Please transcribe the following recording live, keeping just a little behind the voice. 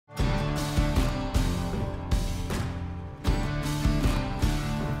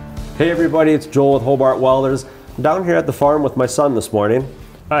Hey everybody, it's Joel with Hobart Welders. I'm down here at the farm with my son this morning.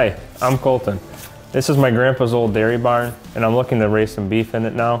 Hi, I'm Colton. This is my grandpa's old dairy barn, and I'm looking to raise some beef in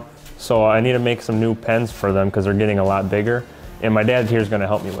it now. So I need to make some new pens for them because they're getting a lot bigger, and my dad here is going to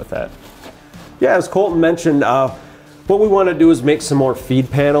help me with that. Yeah, as Colton mentioned, what we want to do is make some more feed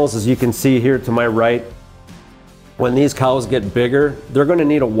panels. As you can see here to my right, when these cows get bigger, they're going to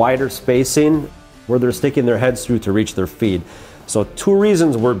need a wider spacing where they're sticking their heads through to reach their feed. So two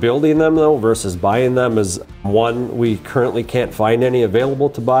reasons we're building them though versus buying them is, one, we currently can't find any available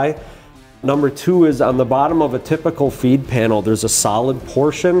to buy. Number two is on the bottom of a typical feed panel, there's a solid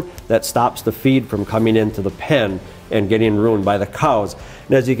portion that stops the feed from coming into the pen and getting ruined by the cows.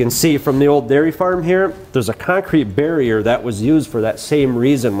 And as you can see from the old dairy farm here, there's a concrete barrier that was used for that same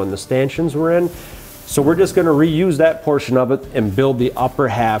reason when the stanchions were in. So we're just going to reuse that portion of it and build the upper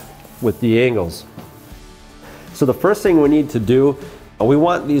half with the angles. So the first thing we need to do, we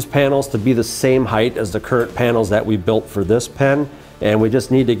want these panels to be the same height as the current panels that we built for this pen, and we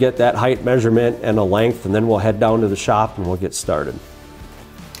just need to get that height measurement and a length, and then we'll head down to the shop and we'll get started.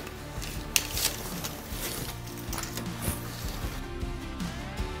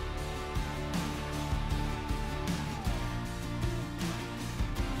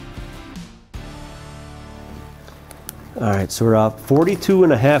 All right, so we're up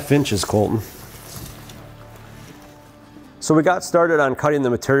 42.5 inches, Colton. So we got started on cutting the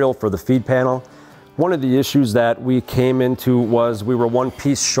material for the feed panel. One of the issues that we came into was we were one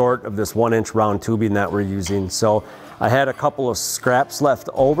piece short of this 1-inch round tubing that we're using. So I had a couple of scraps left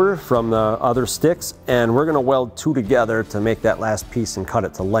over from the other sticks, and we're gonna weld two together to make that last piece and cut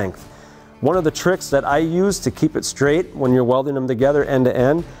it to length. One of the tricks that I use to keep it straight when you're welding them together end to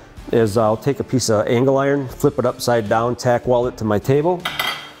end is I'll take a piece of angle iron, flip it upside down, tack weld it to my table,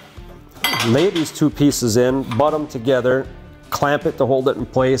 lay these two pieces in, butt them together, clamp it to hold it in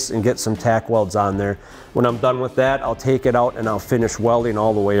place, and get some tack welds on there. When I'm done with that, I'll take it out and I'll finish welding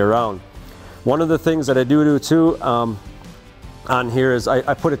all the way around. One of the things that I do too on here is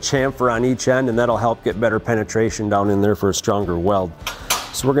I put a chamfer on each end, and that'll help get better penetration down in there for a stronger weld.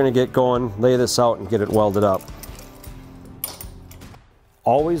 So we're going to get going, lay this out, and get it welded up.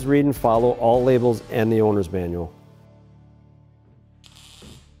 Always read and follow all labels and the owner's manual.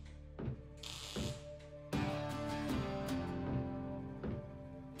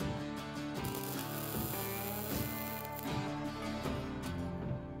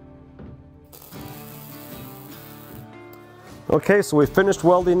 Okay, so we finished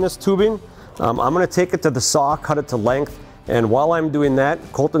welding this tubing. I'm going to take it to the saw, cut it to length, and while I'm doing that,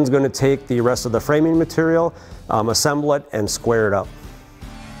 Colton's going to take the rest of the framing material, assemble it, and square it up.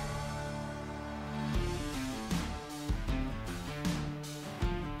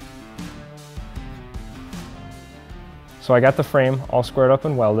 So I got the frame all squared up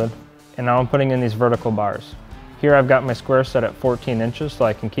and welded, and now I'm putting in these vertical bars. Here I've got my square set at 14 inches so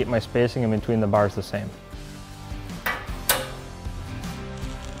I can keep my spacing in between the bars the same.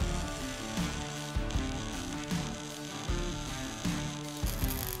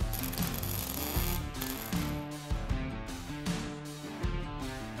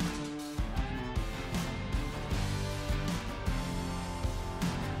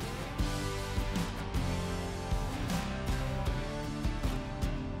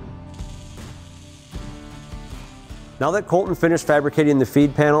 Now that Colton finished fabricating the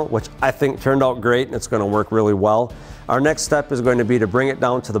feed panel, which I think turned out great and it's going to work really well, our next step is going to be to bring it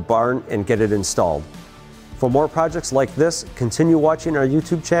down to the barn and get it installed. For more projects like this, continue watching our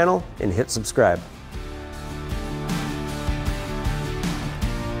YouTube channel and hit subscribe.